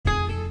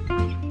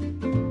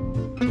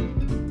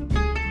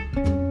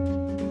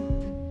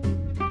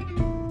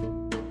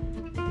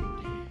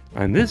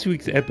On this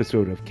week's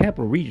episode of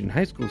Capital Region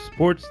High School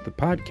Sports, the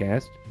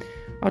podcast,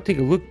 I'll take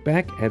a look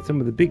back at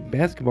some of the big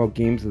basketball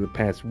games of the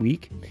past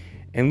week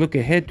and look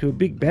ahead to a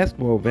big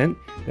basketball event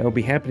that will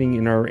be happening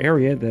in our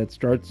area that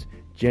starts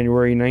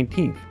January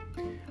 19th.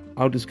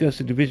 I'll discuss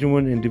the Division I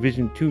and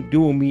Division II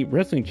dual meet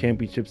wrestling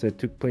championships that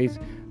took place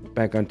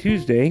back on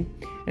Tuesday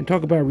and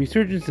talk about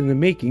resurgence in the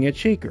making at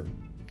Shaker.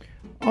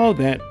 All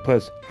that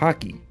plus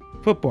hockey,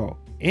 football,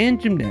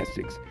 and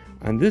gymnastics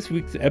on this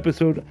week's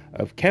episode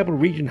of Capital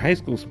Region High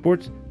School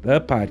Sports,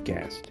 the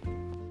podcast.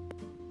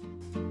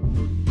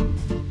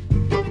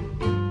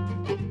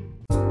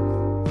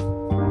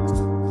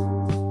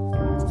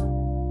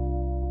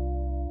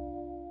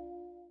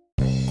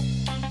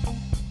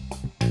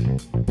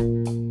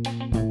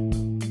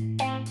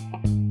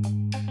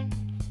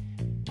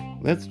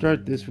 Let's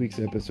start this week's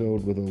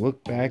episode with a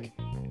look back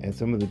at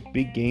some of the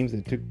big games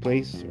that took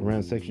place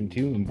around Section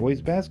 2 in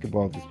boys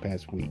basketball this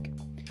past week.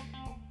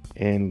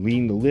 And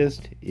leading the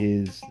list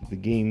is the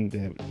game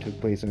that took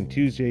place on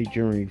Tuesday,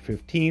 January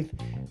 15th,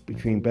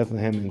 between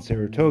Bethlehem and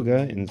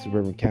Saratoga in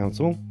Suburban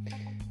Council.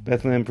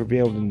 Bethlehem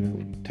prevailed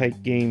in a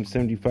tight game,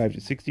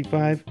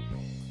 75-65.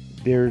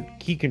 Their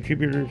key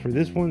contributor for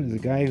this one is a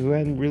guy who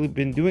hadn't really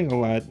been doing a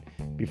lot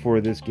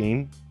before this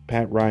game,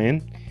 Pat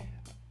Ryan.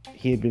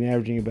 He had been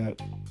averaging about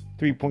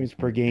 3 points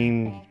per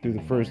game through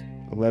the first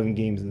 11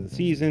 games of the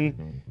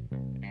season,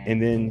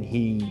 and then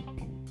he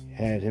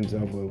had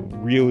himself a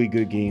really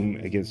good game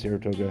against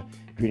Saratoga,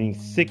 creating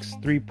 6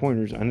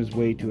 3-pointers on his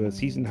way to a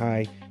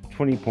season-high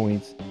 20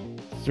 points.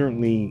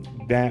 Certainly,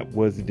 that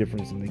was the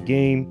difference in the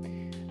game.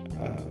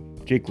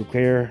 Jake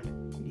LeClaire,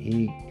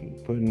 he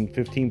put in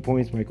 15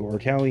 points. Michael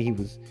Ortali,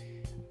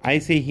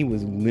 he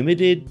was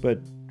limited, but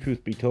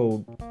truth be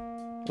told,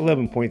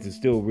 11 points is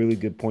still a really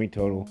good point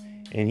total,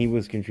 and he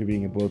was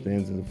contributing at both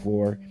ends of the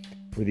floor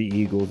for the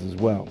Eagles as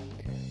well.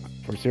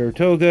 For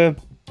Saratoga,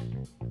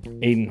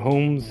 Aiden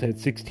Holmes had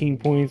 16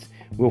 points,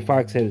 Will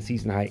Fox had a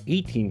season-high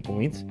 18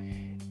 points,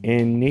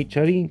 and Nate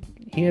Chuddy,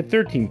 he had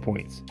 13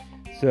 points.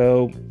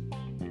 So,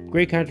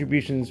 great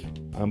contributions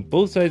on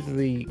both sides of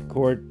the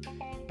court.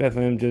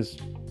 Bethlehem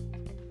just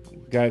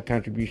got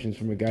contributions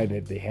from a guy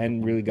that they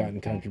hadn't really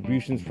gotten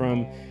contributions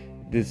from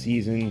this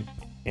season,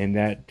 and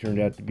that turned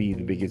out to be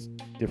the biggest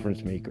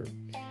difference maker.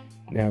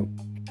 Now,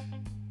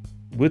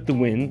 with the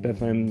win,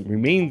 Bethlehem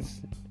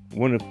remains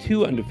one of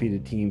 2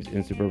 undefeated teams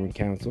in Suburban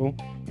Council,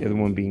 the other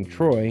one being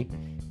Troy.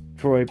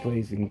 Troy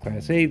plays in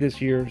Class A this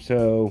year,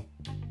 so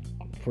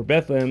for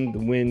Bethlehem, the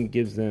win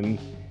gives them,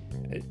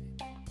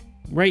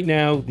 right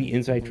now, the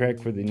inside track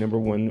for the number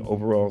 1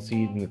 overall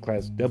seed in the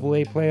Class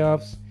AA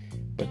playoffs,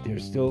 but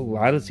there's still a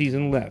lot of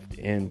season left,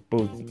 and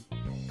both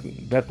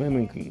Bethlehem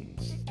and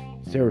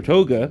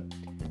Saratoga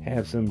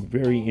have some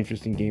very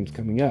interesting games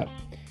coming up.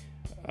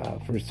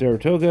 For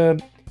Saratoga,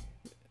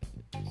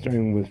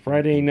 starting with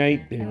Friday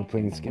night, they are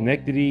playing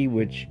Schenectady,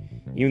 which,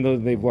 even though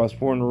they've lost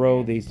 4 in a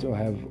row, they still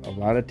have a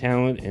lot of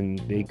talent, and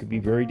they could be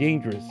very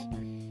dangerous.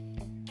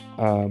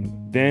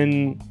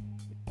 Then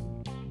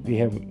we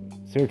have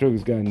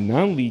Saratoga's got a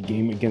non-league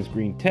game against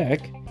Green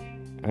Tech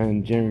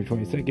on January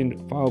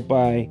 22nd, followed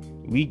by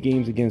league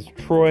games against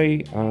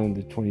Troy on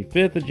the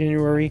 25th of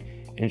January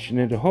and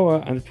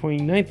Shenendehowa on the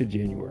 29th of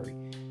January.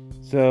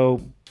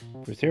 So,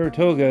 for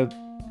Saratoga,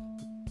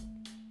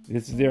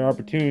 this is their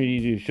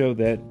opportunity to show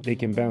that they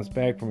can bounce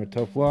back from a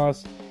tough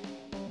loss.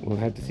 We'll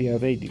have to see how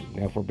they do.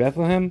 Now for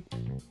Bethlehem,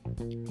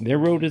 their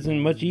road isn't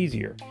much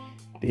easier.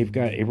 They've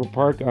got April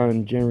Park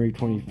on January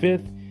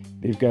 25th.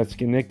 They've got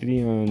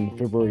Schenectady on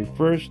February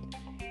 1st.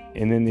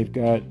 And then they've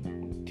got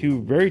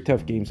 2 very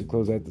tough games to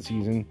close out the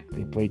season.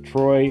 They play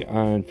Troy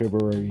on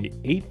February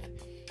 8th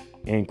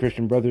and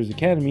Christian Brothers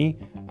Academy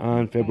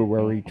on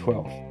February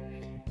 12th.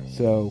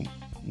 So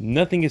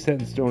nothing is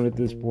set in stone at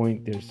this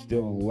point. There's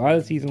still a lot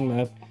of season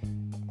left.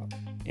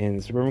 And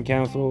the Suburban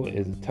Council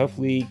is a tough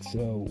league,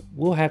 so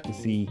we'll have to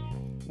see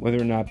whether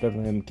or not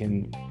Bethlehem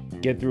can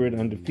get through it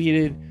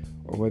undefeated,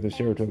 or whether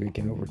Saratoga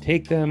can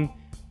overtake them,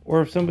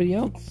 or if somebody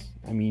else.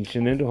 I mean,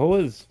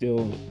 Shenendehowa is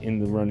still in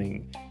the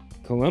running.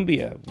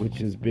 Columbia, which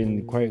has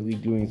been quietly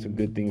doing some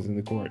good things in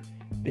the court,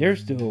 they're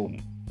still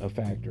a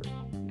factor.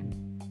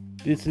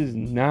 This is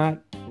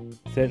not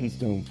set in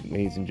stone,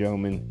 ladies and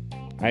gentlemen.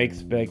 I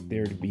expect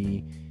there to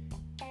be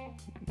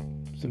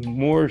some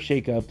more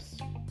shakeups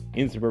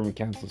in Suburban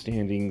Council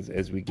standings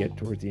as we get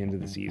towards the end of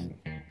the season.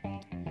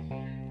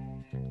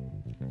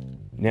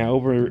 Now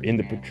over in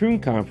the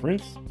Patroon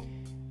Conference,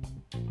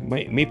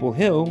 Maple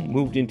Hill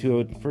moved into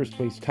a first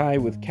place tie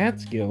with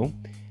Catskill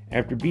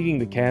after beating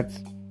the Cats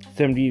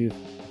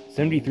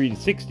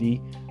 73-60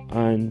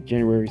 on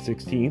January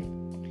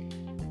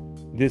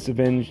 16th. This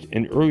avenged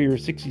an earlier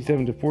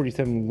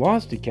 67-47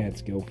 loss to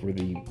Catskill for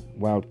the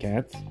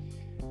Wildcats.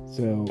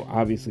 So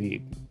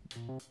obviously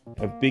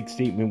a big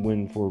statement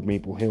win for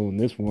Maple Hill in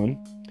this one.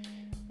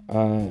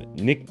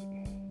 Nate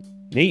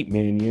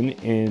Mannion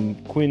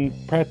and Quinn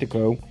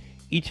Pratico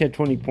each had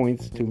 20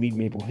 points to lead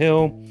Maple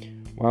Hill,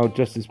 while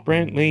Justice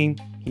Brantley,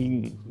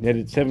 he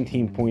netted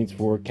 17 points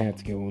for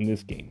Catskill in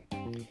this game.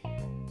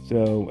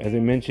 So, as I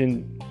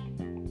mentioned,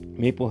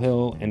 Maple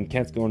Hill and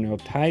Catskill are now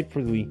tied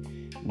for the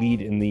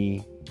lead in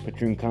the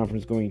Patroon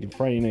Conference going to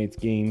Friday night's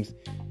games,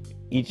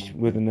 each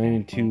with a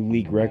 9-2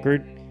 league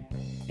record.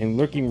 And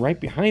lurking right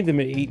behind them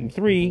at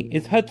 8-3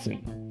 is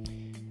Hudson.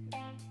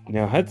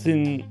 Now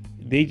Hudson,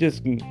 they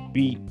just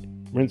beat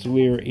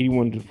Rensselaer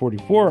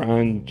 81-44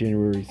 on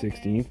January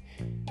 16th,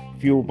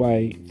 fueled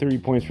by 30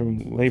 points from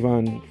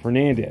Levon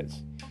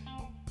Fernandez.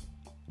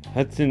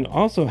 Hudson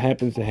also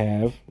happens to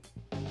have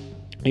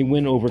a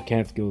win over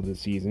Catskill this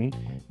season,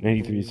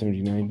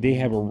 93-79. They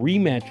have a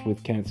rematch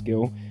with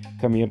Catskill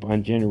coming up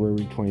on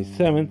January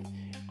 27th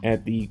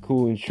at the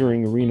Cool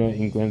Insuring Arena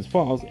in Glens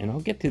Falls, and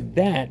I'll get to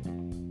that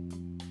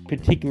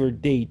particular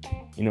date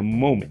in a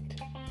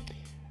moment.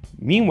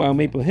 Meanwhile,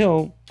 Maple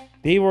Hill,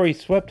 they've already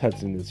swept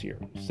Hudson this year,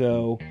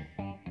 so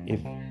if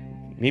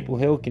Maple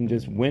Hill can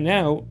just win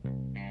out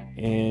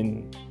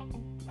and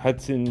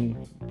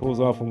Hudson pulls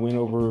off a win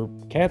over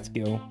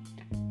Catskill,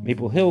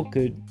 Maple Hill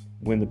could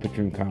win the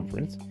Patroon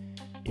Conference.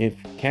 If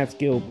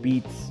Catskill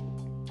beats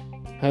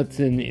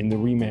Hudson in the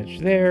rematch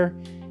there,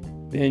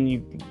 then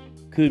you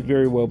could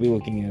very well be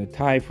looking at a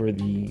tie for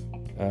the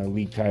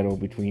league title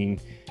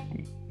between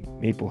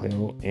Maple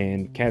Hill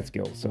and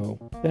Catskill. So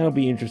that'll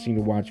be interesting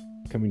to watch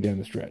coming down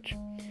the stretch.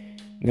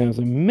 Now, as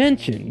I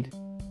mentioned,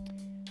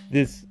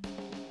 this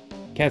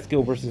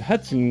Catskill versus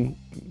Hudson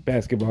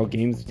basketball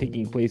game is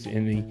taking place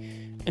in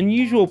an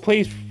unusual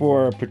place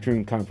for a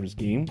Patroon Conference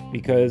game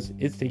because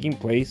it's taking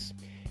place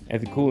at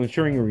the Cool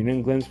Insuring Arena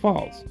in Glens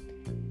Falls.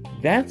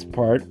 That's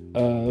part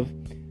of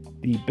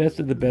the Best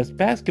of the Best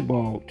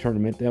basketball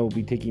tournament that will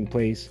be taking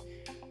place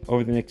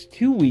over the next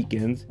 2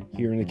 weekends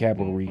here in the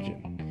Capital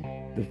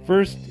Region. The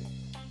first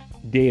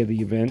day of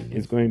the event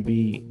is going to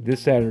be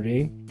this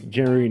Saturday,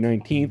 January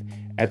 19th,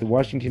 at the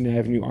Washington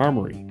Avenue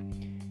Armory.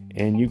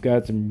 And you've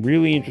got some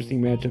really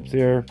interesting matchups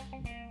there.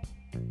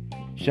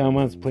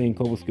 Chalmont's playing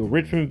Cobleskill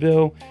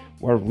Richmondville.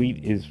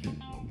 Watervliet is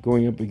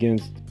going up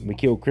against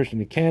McKeel Christian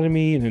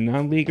Academy in a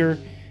non-leaguer.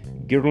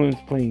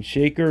 Guilderland's playing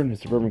Shaker in a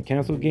Suburban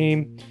Council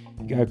game.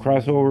 You got a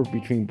crossover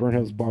between Burnt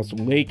Hills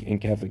Boston Lake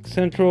and Catholic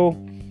Central.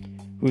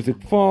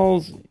 Hoosick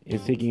Falls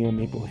is taking on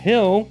Maple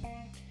Hill.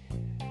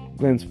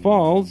 Glens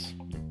Falls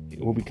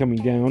will be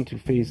coming down to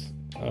face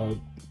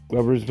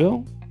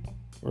Gloversville.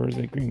 Or is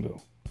that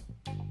Greenville?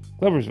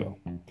 Gloversville.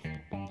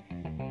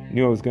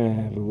 Knew I was going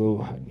to have a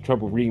little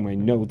trouble reading my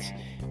notes,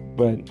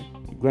 but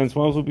Glens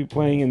Falls will be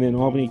playing, and then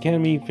Albany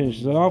Academy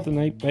finishes off the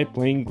night by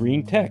playing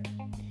Green Tech.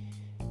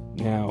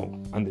 Now,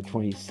 on the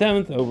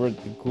 27th, over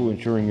at the Cool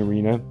Insuring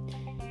Arena,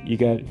 you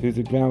got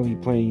Hoosick Valley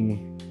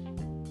playing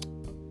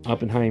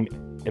Oppenheim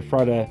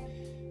Ephrata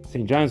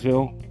St.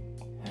 Johnsville.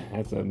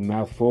 That's a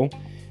mouthful.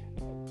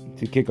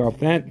 To kick off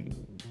that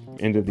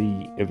end of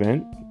the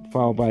event,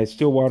 followed by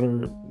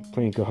Stillwater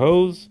playing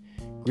Cohoes,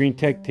 Green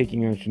Tech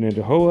taking on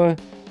Shenandoah,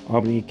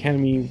 Albany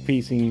Academy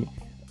facing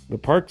the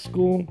Park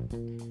School,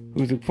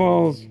 Hoosick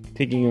Falls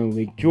taking on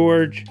Lake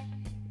George,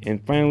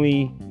 and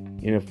finally,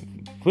 in a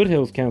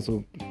Foothills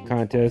Council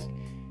contest,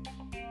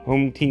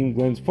 home team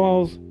Glens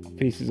Falls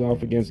faces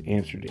off against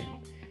Amsterdam.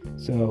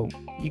 So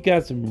you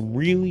got some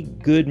really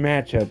good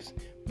matchups,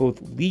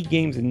 both league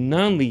games and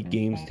non-league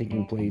games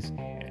taking place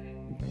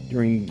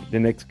during the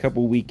next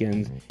couple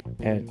weekends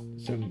at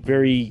some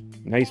very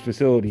nice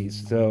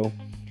facilities. So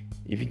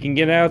if you can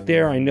get out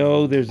there, I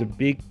know there's a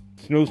big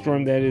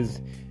snowstorm that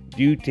is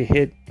due to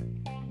hit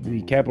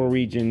the Capital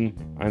Region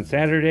on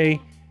Saturday,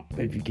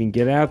 but if you can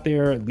get out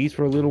there at least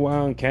for a little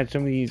while and catch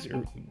some of these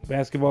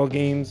basketball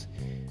games,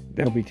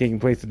 that'll be taking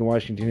place in the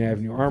Washington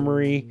Avenue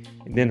Armory,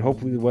 and then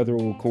hopefully the weather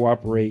will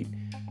cooperate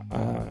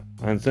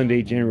on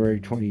Sunday, January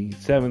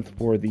 27th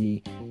for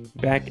the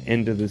back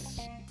end of this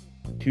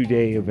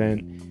 2-day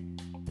event.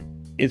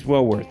 It's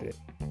well worth it,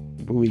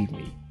 believe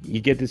me. You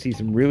get to see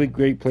some really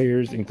great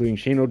players, including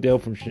Shane O'Dell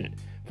from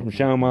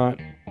Chalmont,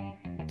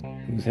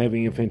 who's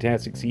having a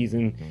fantastic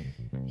season.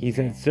 He's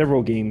had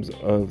several games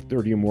of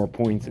 30 or more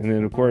points. And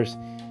then, of course,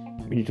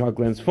 when you talk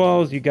Glens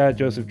Falls, you got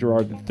Joseph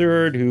Gerard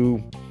III,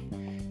 who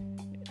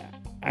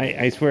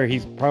I swear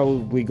he's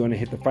probably going to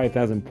hit the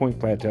 5,000 point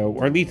plateau,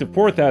 or at least a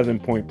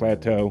 4,000 point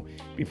plateau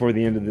before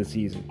the end of the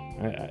season.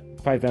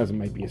 5,000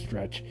 might be a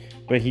stretch,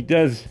 but he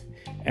does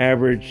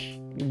average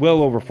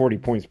well over 40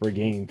 points per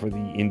game for the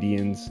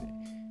Indians,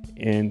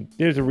 and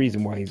there's a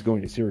reason why he's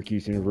going to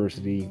Syracuse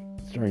University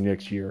starting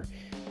next year.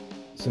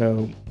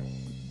 So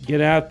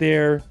get out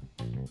there,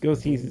 go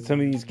see some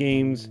of these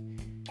games.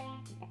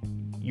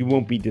 You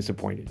won't be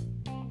disappointed.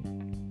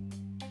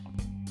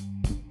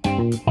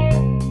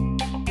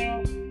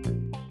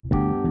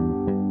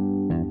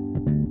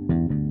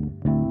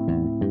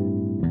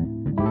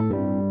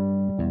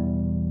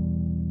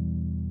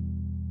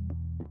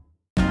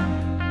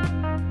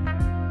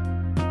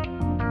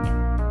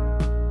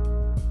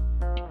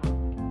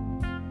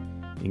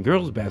 In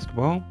girls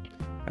basketball,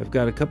 I've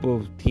got a couple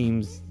of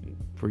teams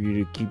for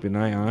you to keep an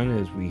eye on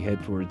as we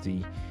head towards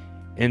the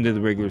end of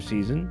the regular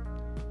season.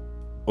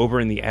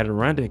 Over in the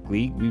Adirondack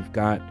League, we've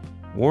got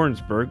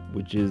Warrensburg,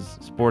 which is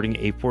sporting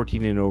a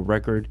 14-0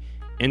 record,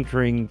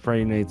 entering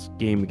Friday night's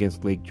game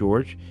against Lake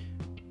George.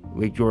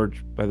 Lake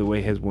George, by the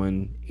way, has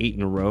won 8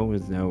 in a row,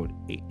 is now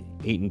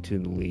 8-2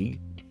 in the league.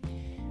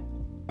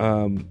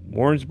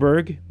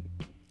 Warrensburg,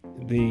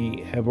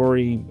 they have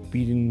already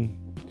beaten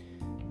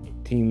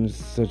teams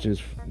such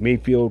as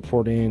Mayfield,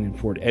 Fort Anne, and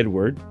Fort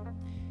Edward.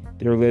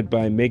 They're led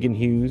by Megan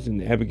Hughes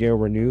and Abigail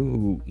Renew,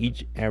 who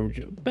each average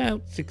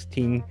about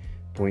 16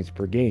 points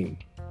per game.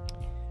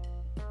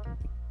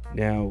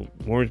 Now,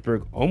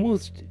 Warrensburg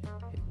almost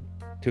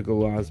took a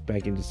loss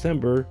back in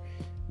December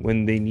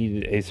when they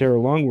needed a Sarah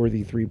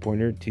Longworthy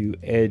three-pointer to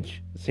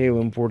edge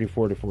Salem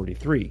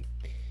 44-43.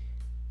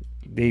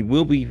 They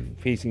will be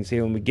facing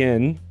Salem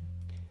again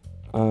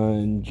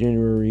on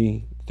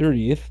January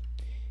 30th.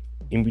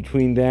 In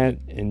between that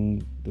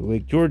and the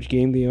Lake George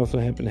game, they also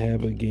happen to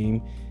have a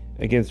game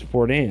against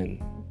Fort Anne.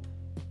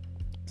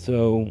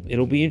 So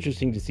it'll be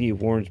interesting to see if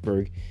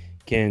Warrensburg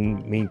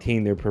can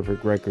maintain their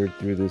perfect record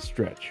through this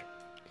stretch.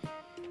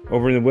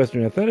 Over in the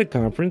Western Athletic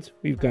Conference,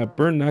 we've got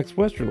Burn Knox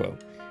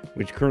Westerlo,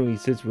 which currently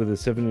sits with a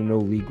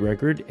 7-0 league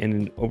record and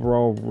an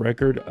overall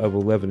record of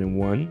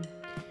 11-1.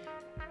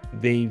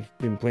 They've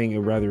been playing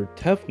a rather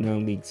tough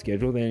non-league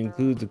schedule that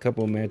includes a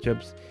couple of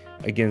matchups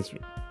against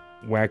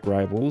WAC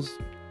rivals.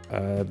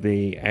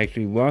 They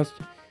actually lost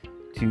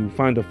to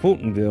Fonda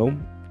Fultonville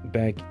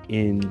back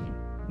in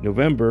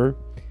November,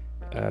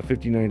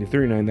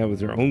 59-39. That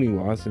was their only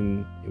loss,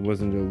 and it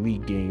wasn't a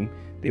league game.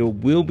 They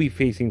will be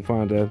facing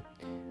Fonda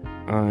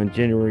on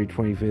January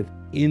 25th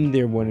in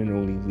their one and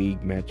only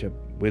league matchup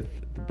with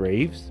the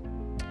Braves.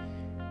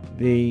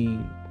 They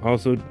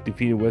also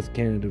defeated West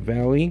Canada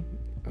Valley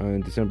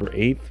on December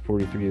 8th,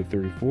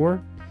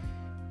 43-34.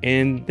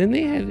 And then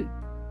they had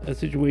a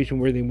situation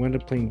where they wound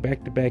up playing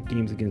back-to-back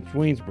games against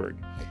Waynesburg.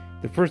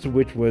 The first of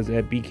which was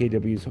at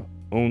BKW's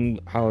own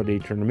holiday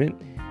tournament,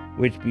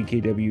 which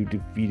BKW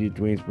defeated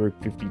Waynesburg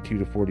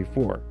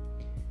 52-44.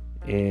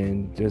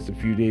 And just a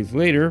few days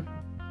later,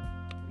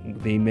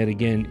 they met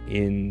again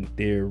in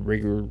their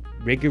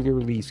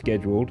regularly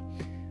scheduled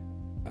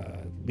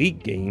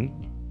league game,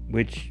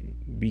 which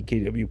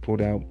BKW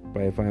pulled out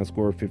by a final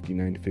score of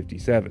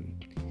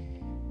 59-57.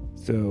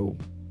 So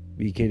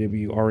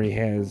BKW already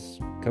has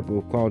a couple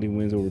of quality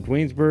wins over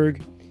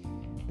Waynesburg.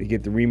 They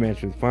get the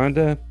rematch with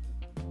Fonda.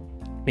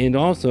 And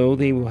also,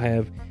 they will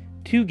have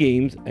 2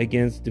 games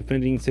against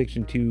defending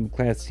Section 2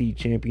 Class C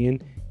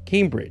champion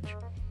Cambridge.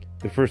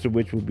 The first of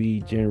which will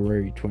be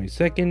January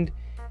 22nd,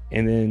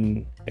 and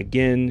then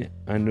again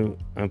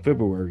on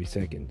February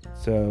 2nd.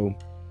 So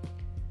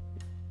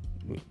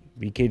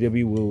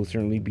BKW will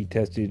certainly be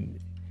tested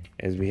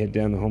as we head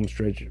down the home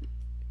stretch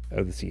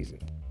of the season.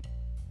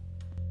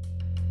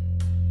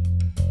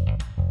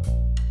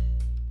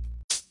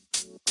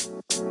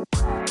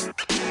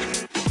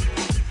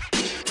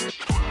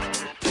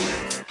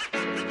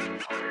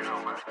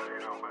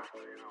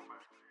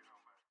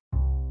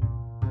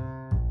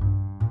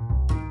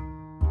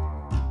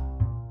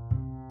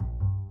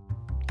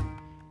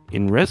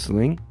 In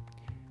wrestling,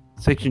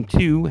 Section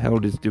 2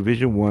 held its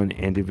Division 1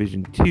 and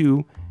Division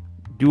 2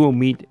 dual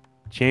meet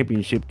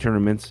championship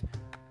tournaments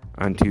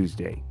on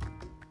Tuesday.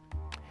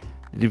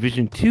 The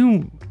Division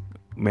 2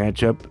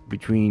 matchup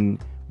between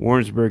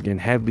Warrensburg and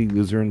Hadley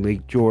Luzerne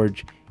Lake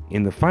George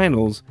in the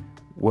finals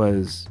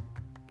was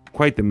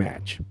quite the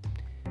match.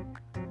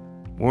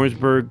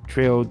 Warrensburg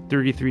trailed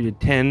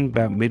 33-10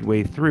 about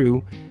midway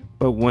through,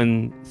 but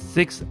won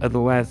 6 of the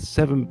last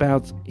 7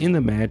 bouts in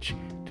the match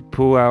to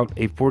pull out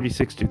a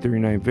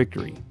 46-39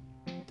 victory.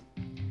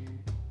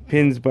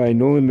 Pins by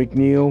Nolan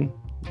McNeil,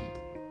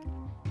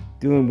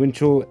 Dylan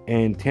Winchell,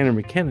 and Tanner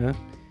McKenna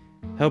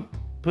helped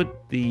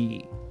put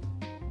the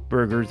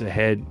Burgers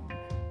ahead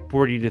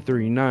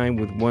 40-39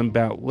 with 1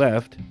 bout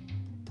left,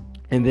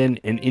 and then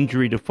an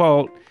injury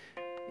default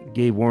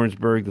gave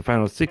Warrensburg the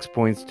final 6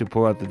 points to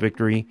pull out the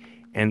victory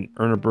and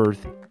earn a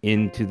berth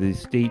into the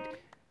state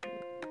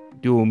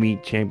dual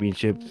meet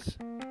championships,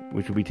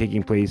 which will be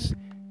taking place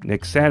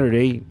next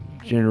Saturday,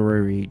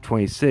 January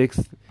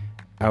 26th,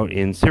 out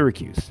in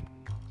Syracuse.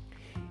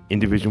 In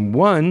Division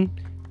 1,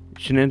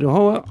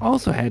 Shenandoah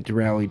also had to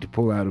rally to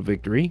pull out a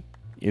victory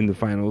in the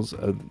finals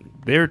of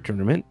their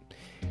tournament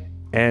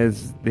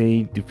as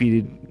they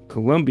defeated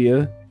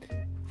Columbia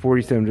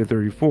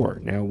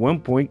 47-34. Now, at one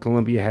point,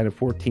 Columbia had a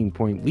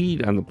 14-point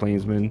lead on the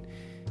Plainsmen,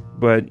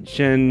 but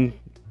Shen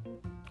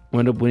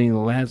wound up winning the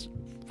last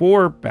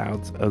 4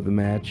 bouts of the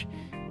match,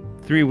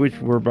 3 of which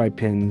were by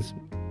pins,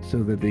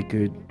 so that they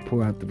could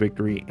pull out the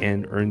victory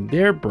and earn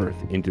their berth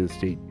into the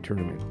state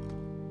tournament.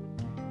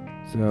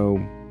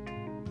 So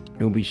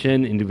it will be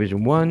Shen in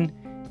Division 1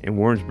 and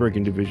Warrensburg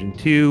in Division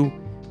 2,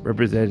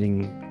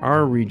 representing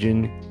our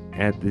region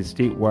at the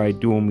statewide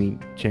dual meet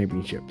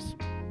championships.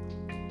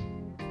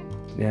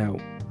 Now,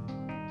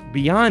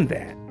 beyond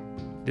that,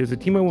 there's a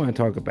team I want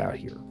to talk about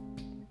here,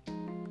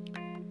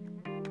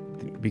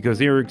 because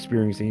they are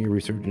experiencing a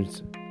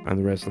resurgence on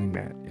the wrestling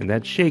mat, and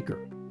that's Shaker,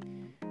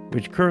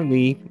 which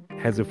currently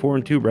has a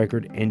 4-2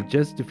 record and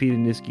just defeated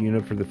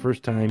Niskayuna for the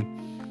first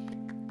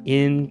time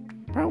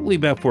in probably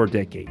about 4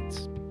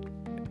 decades.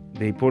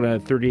 They pulled out a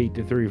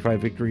 38-35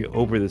 victory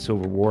over the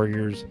Silver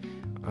Warriors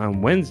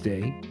on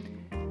Wednesday,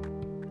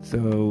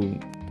 So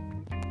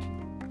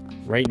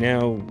right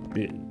now,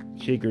 the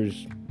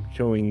Shakers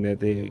showing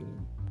that they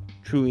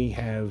truly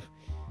have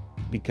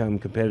become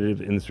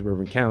competitive in the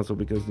Suburban Council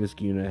because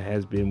Niskayuna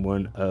has been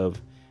one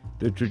of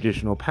the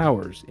traditional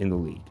powers in the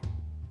league.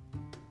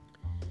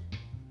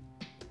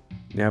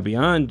 Now,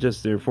 beyond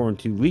just their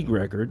 4-2 league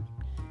record,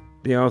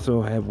 they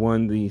also have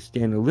won the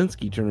Stan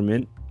Olinsky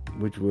tournament,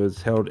 which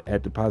was held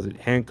at Deposit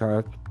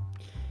Hancock,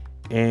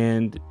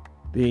 and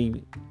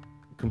they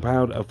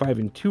compiled a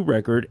 5-2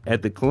 record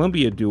at the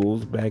Columbia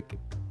Duels back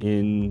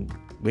in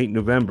late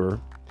November.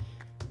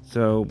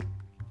 So,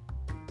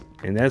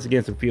 and that's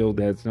against a field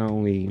that's not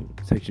only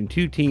Section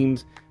 2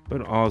 teams,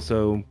 but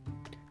also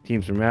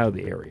teams from out of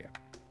the area.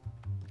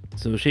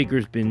 So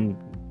Shaker's been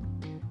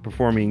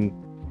performing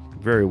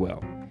very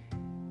well.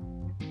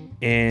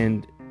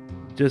 And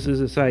just as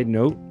a side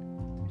note,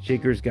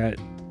 Shaker's got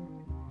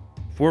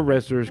 4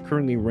 wrestlers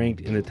currently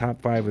ranked in the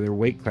top 5 of their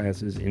weight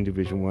classes in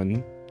Division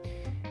 1,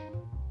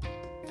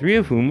 3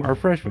 of whom are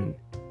freshmen.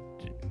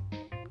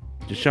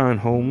 Deshaun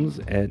Holmes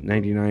at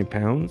 99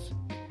 pounds,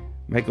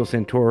 Michael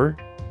Santor,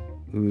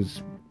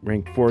 who's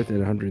ranked 4th at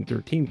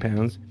 113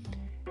 pounds,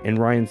 and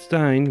Ryan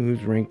Stein,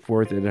 who's ranked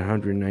 4th at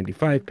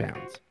 195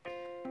 pounds.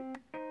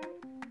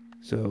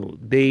 So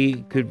they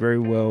could very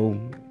well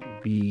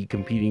be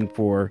competing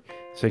for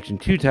Section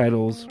 2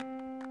 titles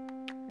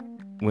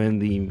when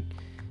the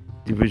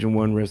Division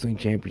 1 Wrestling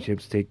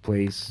Championships take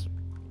place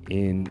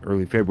in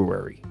early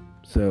February.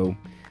 So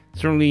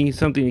certainly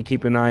something to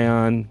keep an eye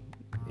on,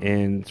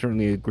 and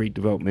certainly a great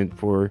development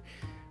for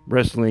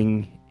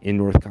wrestling in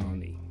North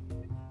Colony.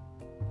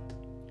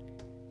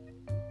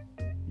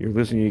 You're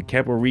listening to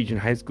Capital Region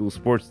High School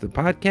Sports, the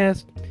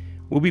podcast.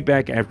 We'll be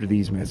back after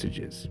these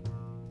messages.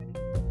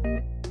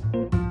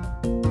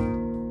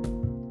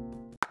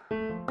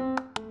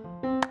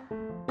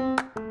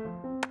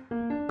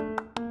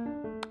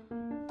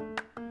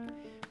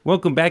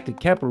 Welcome back to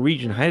Capital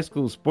Region High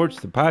School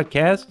Sports, the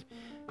podcast.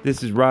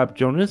 This is Rob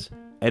Jonas,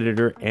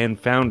 editor and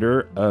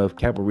founder of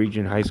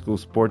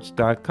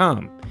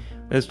CapitalRegionHighSchoolSports.com.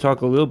 Let's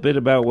talk a little bit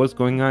about what's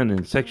going on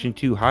in Section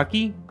 2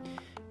 hockey.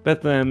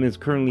 Bethlehem is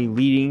currently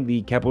leading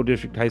the Capital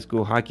District High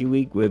School Hockey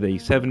League with a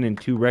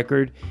 7-2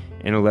 record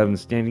and 11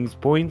 standings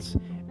points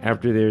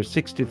after their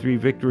 6-3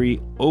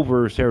 victory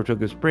over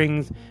Saratoga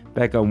Springs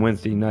back on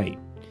Wednesday night.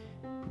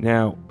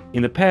 Now,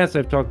 in the past,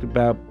 I've talked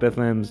about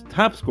Bethlehem's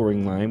top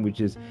scoring line,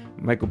 which is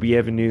Michael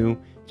Bienvenu,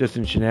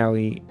 Justin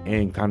Shinali,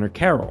 and Connor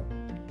Carroll.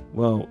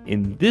 Well,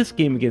 in this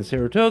game against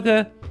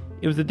Saratoga,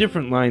 it was a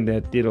different line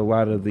that did a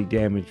lot of the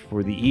damage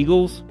for the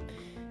Eagles,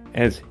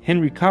 as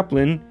Henry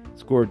Coplin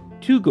scored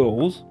 2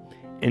 goals,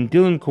 and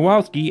Dylan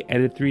Kowalski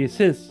added 3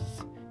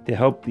 assists to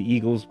help the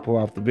Eagles pull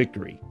off the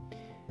victory.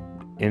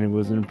 And it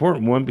was an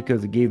important one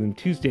because it gave them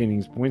 2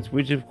 standings points,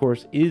 which of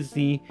course is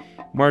the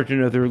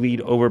margin of their lead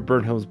over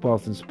Burnt Hills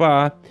Boston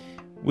Spa,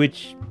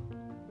 which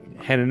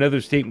had another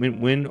statement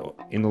win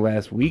in the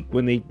last week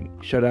when they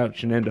shut out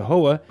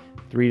Shenandoah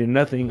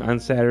 3-0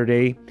 on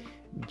Saturday,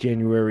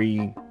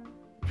 January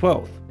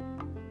 12th.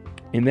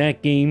 In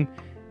that game,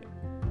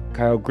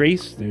 Kyle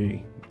Grace,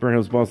 the Burnt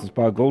Hills Boston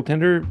Spa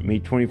goaltender,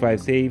 made 25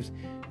 saves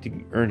to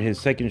earn his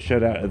second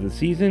shutout of the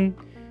season.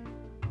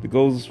 The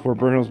goals for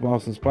Burnt Hills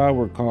Boston Spa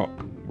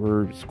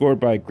were scored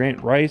by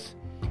Grant Rice,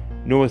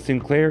 Noah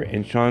Sinclair,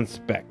 and Sean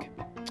Speck.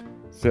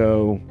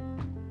 So,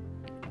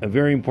 a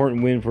very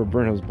important win for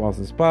Burnt Hills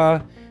Boston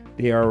Spa.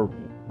 They are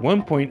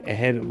 1 point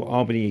ahead of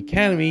Albany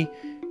Academy,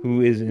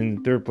 who is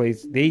in 3rd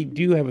place. They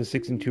do have a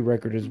 6-2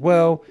 record as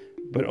well,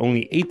 but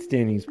only 8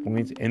 standings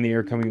points, and they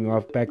are coming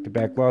off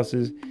back-to-back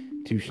losses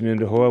to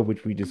Shenandoah,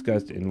 which we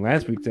discussed in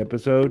last week's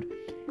episode,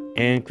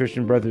 and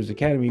Christian Brothers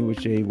Academy,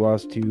 which they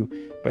lost to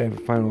by a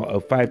final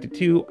of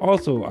 5-2,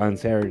 also on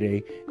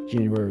Saturday,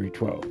 January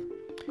 12th.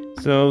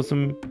 So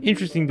some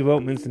interesting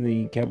developments in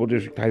the Capital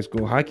District High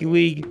School Hockey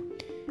League,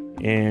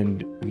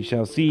 and we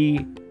shall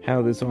see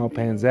how this all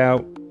pans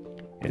out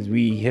as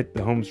we hit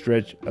the home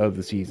stretch of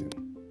the season.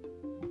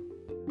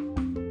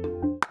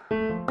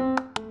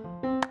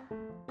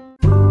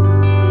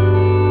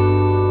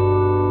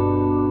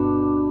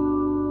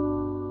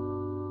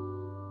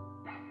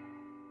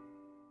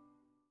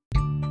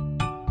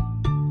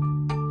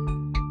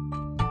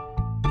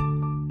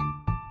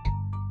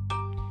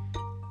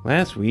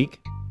 Last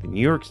week, the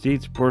New York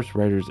State Sports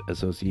Writers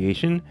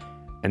Association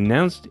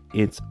announced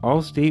its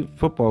all-state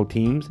football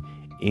teams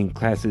in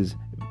classes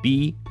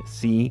B,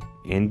 C,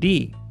 and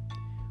D.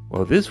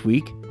 Well, this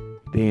week,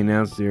 they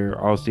announced their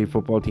all-state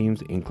football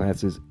teams in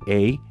classes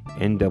A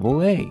and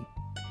AA.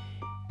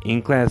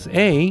 In Class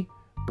A,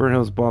 Burnt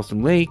Hills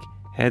Boston Lake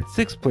had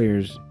 6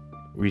 players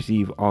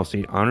receive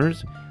all-state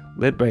honors,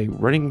 led by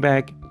running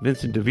back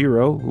Vincent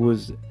DeViro, who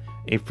was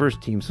a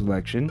first-team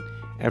selection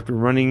after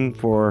running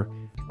for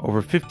over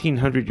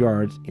 1,500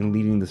 yards in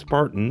leading the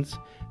Spartans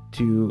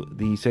to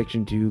the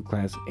Section 2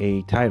 Class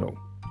A title.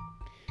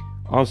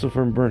 Also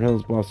from Burnt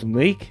Hills Boston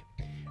Lake,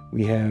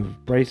 we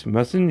have Bryce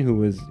Musson, who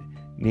was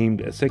named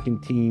a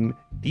second-team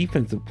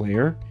defensive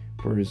player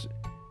for his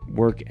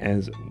work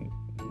as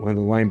one of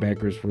the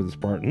linebackers for the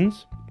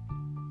Spartans.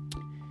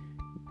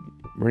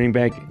 Running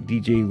back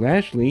DJ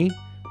Lashley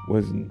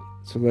was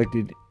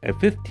selected a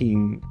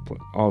 5th-team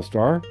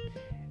All-Star.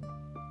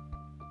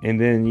 And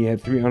then you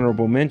had 3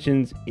 honorable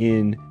mentions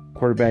in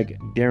quarterback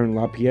Darren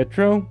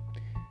LaPietro,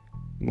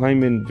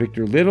 lineman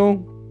Victor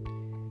Little,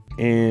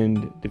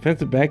 and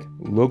defensive back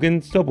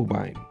Logan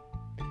Stubblebine.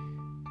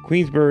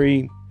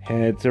 Queensbury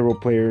had several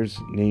players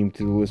named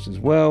to the list as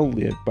well,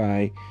 led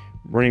by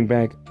running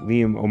back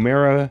Liam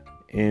O'Mara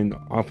and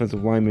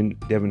offensive lineman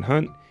Devin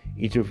Hunt,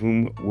 each of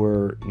whom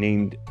were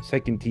named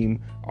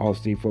 2nd-team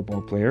All-State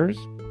football players.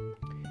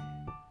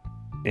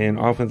 And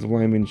offensive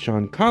lineman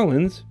Sean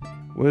Collins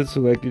was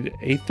selected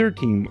a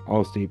 3rd-team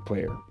All-State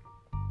player.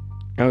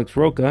 Alex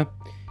Roca,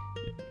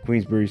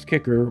 Queensbury's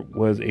kicker,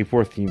 was a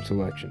 4th-team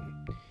selection.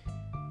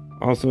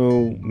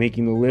 Also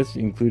making the list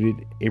included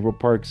April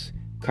Park's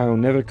Kyle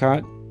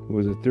Nethercott, who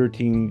was a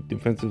 3rd-team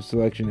defensive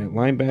selection at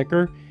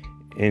linebacker,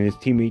 and his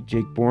teammate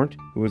Jake Bornt,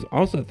 who was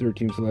also a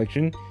 3rd-team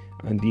selection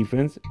on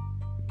defense,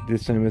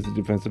 this time as a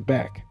defensive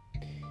back.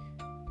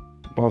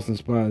 Boston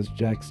Spa's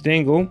Jack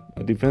Stengel,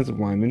 a defensive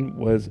lineman,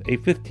 was a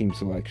 5th-team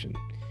selection.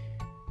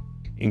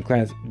 In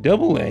Class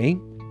AA,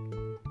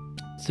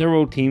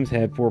 several teams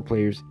had 4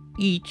 players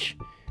each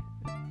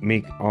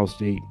make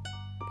All-State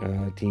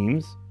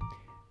teams.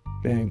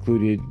 That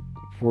included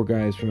 4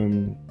 guys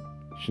from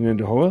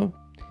Shenandoah,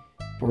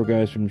 4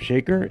 guys from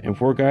Shaker, and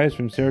 4 guys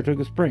from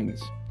Saratoga Springs.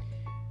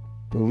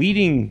 The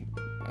leading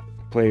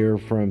player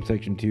from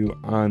Section 2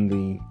 on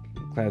the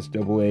Class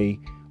AA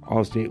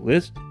All-State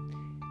list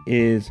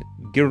is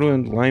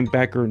Gilderland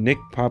linebacker Nick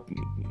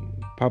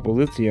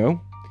Popolizio,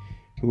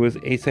 who was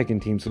a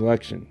 2nd-team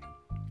selection.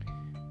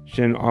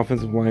 Shen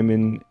offensive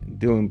lineman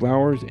Dylan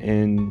Blowers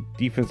and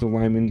defensive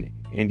lineman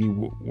Andy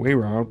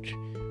Wayrouch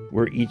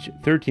were each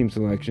 3rd-team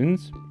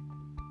selections.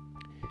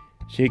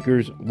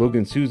 Shaker's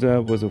Logan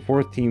Souza was a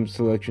 4th-team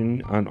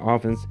selection on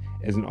offense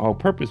as an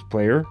all-purpose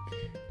player,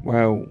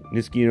 while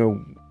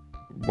Niskino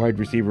wide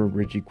receiver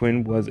Richie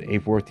Quinn was a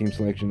 4th-team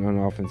selection on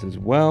offense as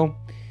well.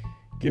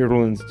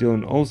 Gilderland's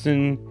Dylan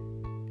Olson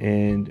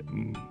and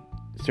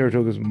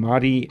Saratoga's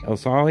Mahdi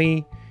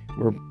El-Sahi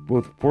were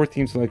both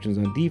 4th-team selections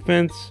on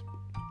defense.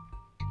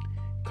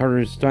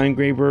 Carter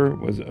Steingraber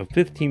was a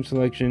 5th-team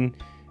selection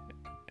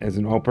as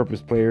an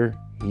all-purpose player.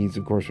 He's,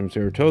 of course, from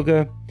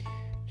Saratoga.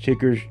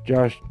 Shaker's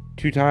Josh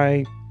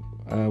Tutai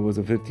was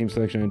a 5th-team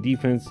selection on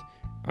defense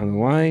on the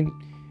line.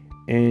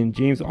 And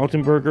James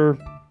Altenberger,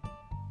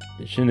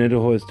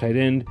 Shenandoah's tight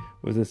end,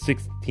 was a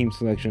 6th-team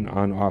selection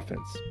on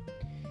offense.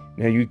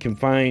 Now you can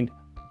find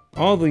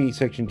all the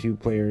Section 2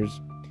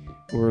 players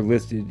who are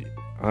listed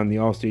on the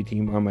All-State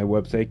team on my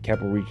website,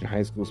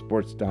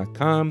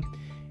 capitalregionhighschoolsports.com.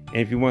 And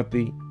if you want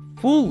the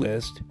full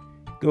list,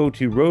 go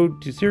to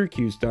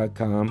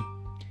roadtosyracuse.com,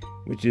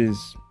 which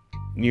is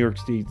New York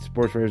State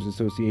Sports Writers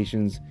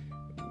Association's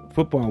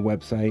football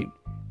website.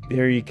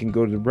 There you can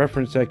go to the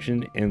reference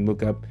section and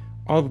look up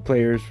all the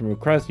players from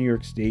across New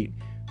York State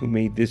who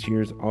made this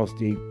year's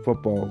All-State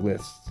football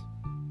lists.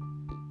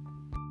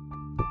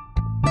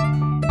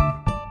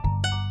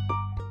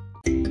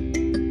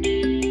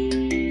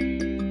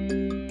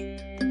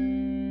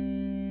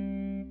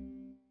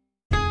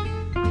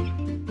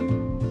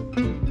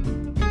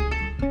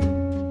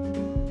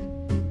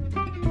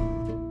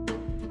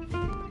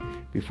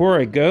 Before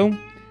I go,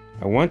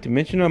 I want to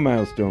mention a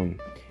milestone,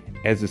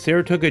 as the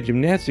Saratoga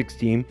gymnastics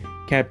team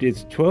capped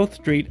its 12th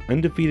straight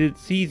undefeated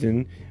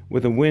season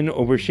with a win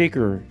over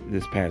Shaker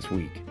this past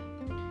week.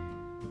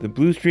 The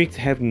Blue Streaks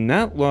have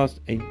not lost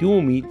a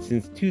dual meet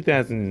since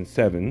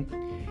 2007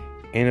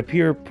 and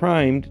appear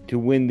primed to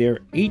win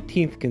their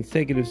 18th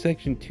consecutive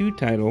Section 2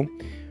 title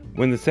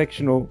when the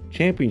sectional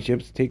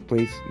championships take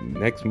place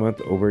next month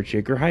over at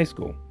Shaker High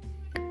School.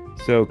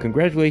 So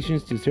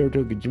congratulations to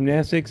Saratoga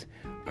Gymnastics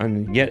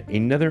on yet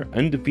another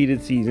undefeated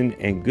season,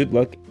 and good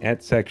luck at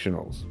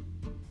sectionals.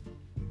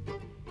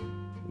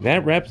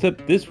 That wraps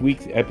up this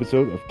week's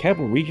episode of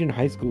Capital Region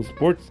High School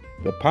Sports,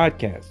 the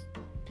podcast.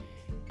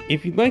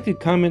 If you'd like to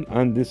comment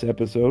on this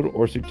episode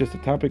or suggest a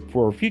topic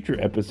for a future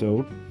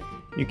episode,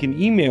 you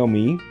can email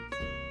me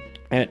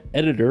at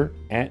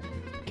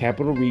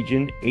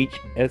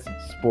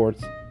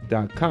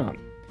editor@capitalregionhssports.com,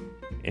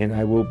 and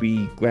I will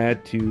be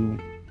glad to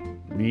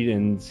read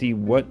and see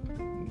what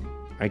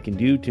I can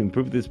do to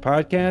improve this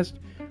podcast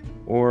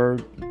or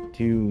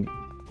to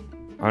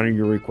honor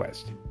your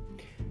request.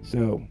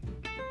 So,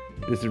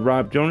 this is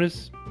Rob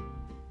Jonas,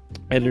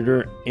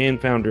 editor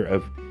and founder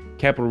of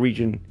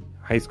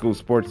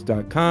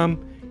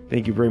CapitalRegionHighSchoolSports.com.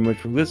 Thank you very much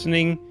for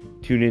listening.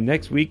 Tune in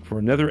next week for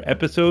another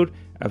episode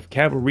of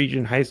Capital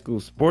Region High School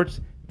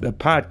Sports, the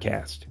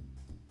podcast.